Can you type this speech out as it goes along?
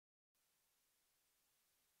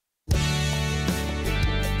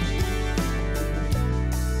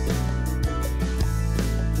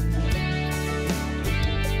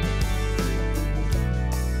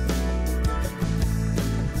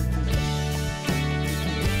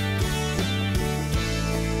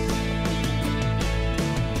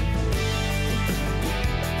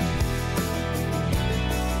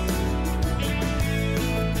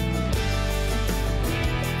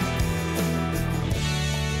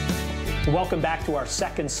Welcome back to our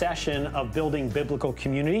second session of Building Biblical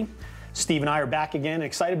Community. Steve and I are back again,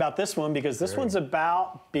 excited about this one because this one's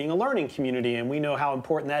about being a learning community, and we know how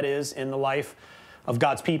important that is in the life of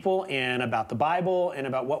God's people and about the Bible and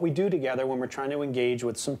about what we do together when we're trying to engage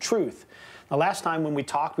with some truth. The last time when we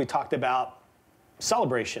talked about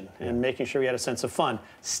celebration and making sure we had a sense of fun.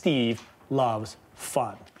 Steve loves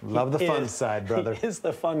fun. Love the fun side, brother. He is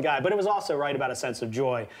the fun guy, but it was also right about a sense of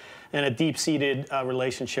joy and a deep-seated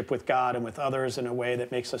relationship with God and with others in a way that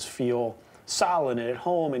makes us feel solid and at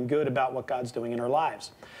home and good about what God's doing in our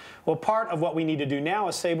lives. Well, part of what we need to do now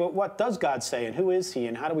is say, but what does God say and who is He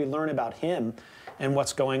and how do we learn about Him and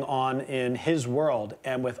what's going on in His world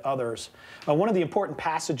and with others? One of the important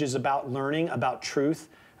passages about learning, about truth,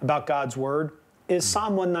 about God's Word is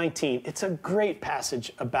Psalm 119. It's a great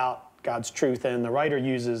passage about God's truth, and the writer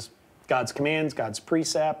uses God's commands, God's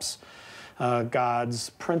precepts, God's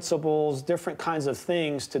principles, different kinds of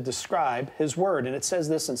things to describe His Word. And it says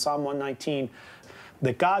this in Psalm 119,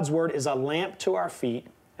 that God's Word is a lamp to our feet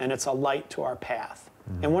and it's a light to our path.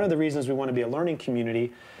 And one of the reasons we want to be a learning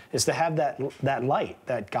community is to have that light,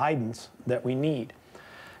 that guidance that we need.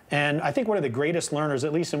 And I think one of the greatest learners,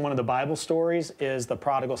 at least in one of the Bible stories, is the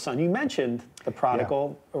prodigal son. You mentioned the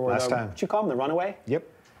prodigal, or last time. Did you call him the runaway? Yep.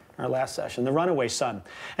 Our last session, the runaway son.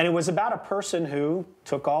 And it was about a person who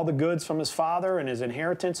took all the goods from his father and his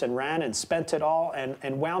inheritance and ran and spent it all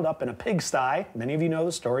and wound up in a pigsty. Many of you know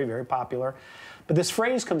the story, very popular. But this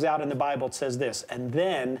phrase comes out in the Bible. It says this, and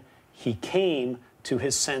then he came to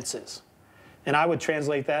his senses. And I would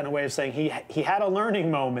translate that in a way of saying he had a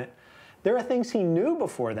learning moment. There are things he knew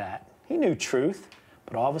before that. He knew truth,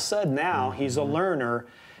 but all of a sudden now he's a learner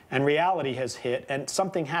and reality has hit and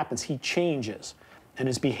something happens. He changes. And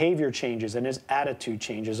his behavior changes, and his attitude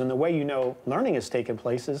changes. And the way you know learning has taken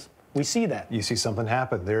place is we see that. You see something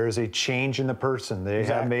happen. There is a change in the person. They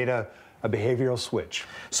have made a behavioral switch.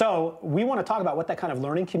 So we want to talk about what that kind of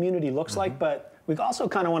learning community looks like, but we also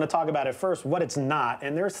kind of want to talk about at first what it's not.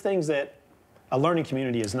 And there's things that a learning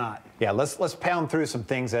community is not. Yeah, let's pound through some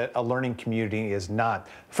things that a learning community is not.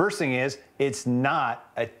 First thing is, it's not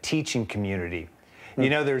a teaching community. You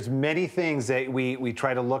know, there's many things that we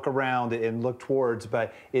try to look around and look towards,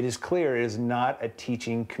 but it is clear it is not a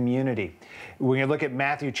teaching community. When you look at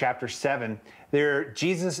Matthew chapter 7, there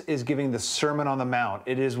Jesus is giving the Sermon on the Mount.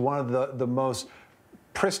 It is one of the most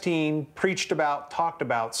pristine, preached about, talked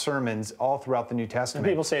about sermons all throughout the New Testament.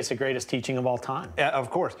 And people say it's the greatest teaching of all time. Of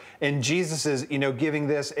course. And Jesus is, giving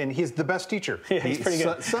this, and he's the best teacher. Yeah, he's pretty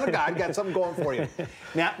good. Son of God, got something going for you.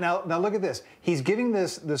 Now look at this. He's giving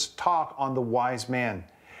this talk on the wise man,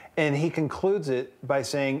 and he concludes it by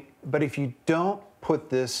saying, but if you don't put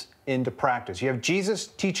this into practice, you have Jesus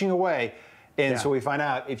teaching away, and so we find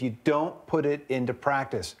out if you don't put it into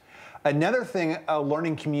practice. Another thing a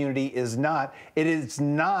learning community is not, it is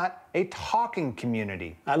not a talking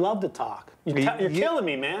community. I love to talk. You're killing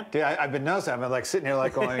me, man. Dude, I've been noticing. I've been like sitting here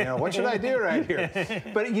like going, what should I do right here?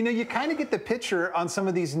 But you kind of get the picture on some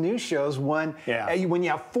of these news shows when you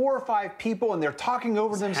have 4 or 5 people and they're talking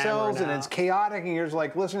over themselves and it's chaotic and you're just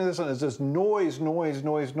like listening to this and it's just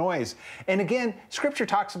noise. And again, Scripture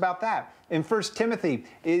talks about that. In 1 Timothy,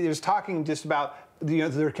 it was talking just about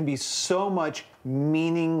there can be so much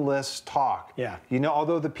meaningless talk. Yeah.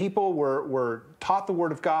 Although the people were taught the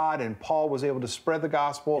Word of God and Paul was able to spread the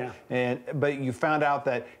gospel, but you found out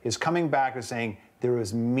that his coming back is saying there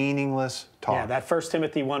was meaningless talk. Yeah, that 1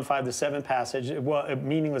 Timothy 1:5-7 passage,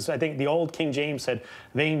 meaningless. I think the old King James said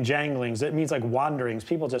vain janglings. It means like wanderings.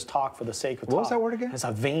 People just talk for the sake of talk. What was that word again? It's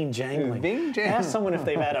a vain jangling. Vain jangling. Ask someone if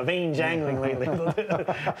they've had a vain jangling lately.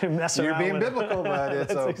 You're being biblical, but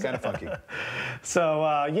it's kind of funky. So,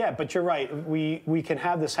 but you're right. We can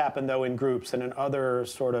have this happen, though, in groups and in other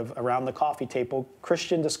sort of around the coffee table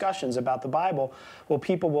Christian discussions about the Bible. Well,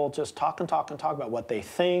 people will just talk about what they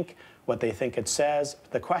think it says.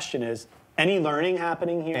 The question is, any learning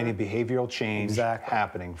happening here? Any behavioral change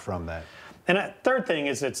happening from that? And a third thing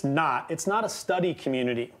is it's not a study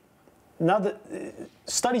community.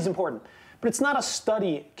 Study's important, but it's not a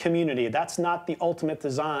study community. That's not the ultimate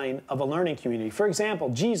design of a learning community. For example,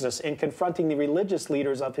 Jesus, in confronting the religious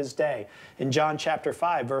leaders of his day, in John chapter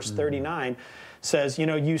 5, verse 39, says,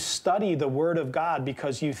 you study the Word of God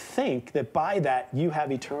because you think that by that you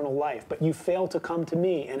have eternal life, but you fail to come to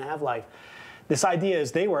me and have life. This idea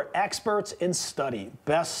is they were experts in study,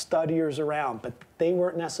 best studiers around, but they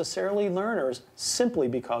weren't necessarily learners simply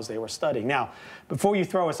because they were studying. Now, before you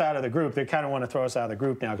throw us out of the group, they kind of want to throw us out of the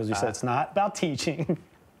group now because you said it's not about teaching.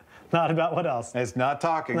 Not about what else? It's not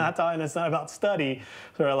talking. Not talking. It's not about study.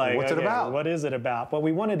 So we're like, What's it okay, about? What is it about? But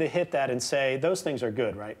we wanted to hit that and say those things are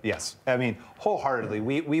good, right? Yes. I mean, wholeheartedly,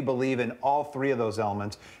 we believe in all three of those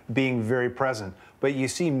elements being very present. But you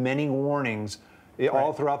see many warnings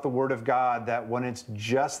all throughout the Word of God that when it's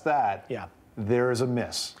just that, there is a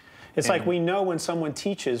miss. It's like we know when someone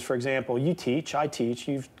teaches, for example, you teach, I teach,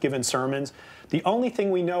 you've given sermons. The only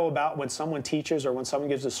thing we know about when someone teaches or when someone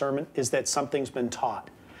gives a sermon is that something's been taught.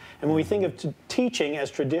 And when we think of teaching as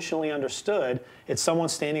traditionally understood, it's someone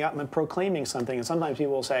standing up and proclaiming something. And sometimes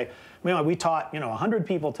people will say, well, we taught 100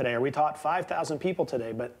 people today, or we taught 5,000 people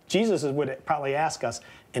today. But Jesus would probably ask us,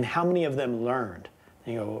 and how many of them learned?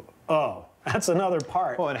 And you go, oh, that's another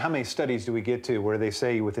part. Well, and how many studies do we get to where they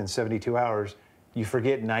say within 72 hours, you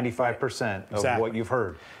forget 95% of what you've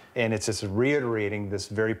heard? And it's just reiterating this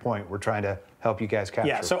very point we're trying to help you guys capture.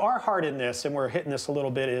 Yeah, so our heart in this, and we're hitting this a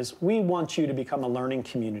little bit, is we want you to become a learning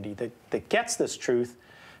community that gets this truth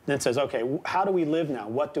and then says, okay, how do we live now?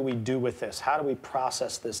 What do we do with this? How do we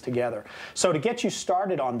process this together? So to get you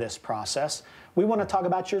started on this process, we want to talk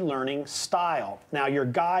about your learning style. Now, your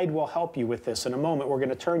guide will help you with this. In a moment, we're going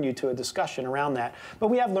to turn you to a discussion around that. But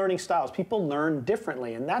we have learning styles. People learn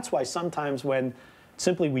differently, and that's why sometimes when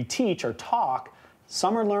simply we teach or talk,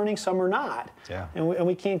 some are learning, some are not. Yeah. And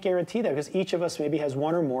we can't guarantee that because each of us maybe has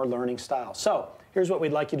one or more learning styles. So here's what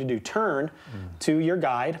we'd like you to do. Turn to your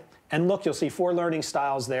guide and look, you'll see 4 learning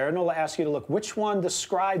styles there, and it'll ask you to look which one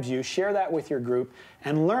describes you, share that with your group,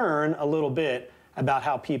 and learn a little bit about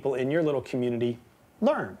how people in your little community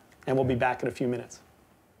learn. And we'll be back in a few minutes.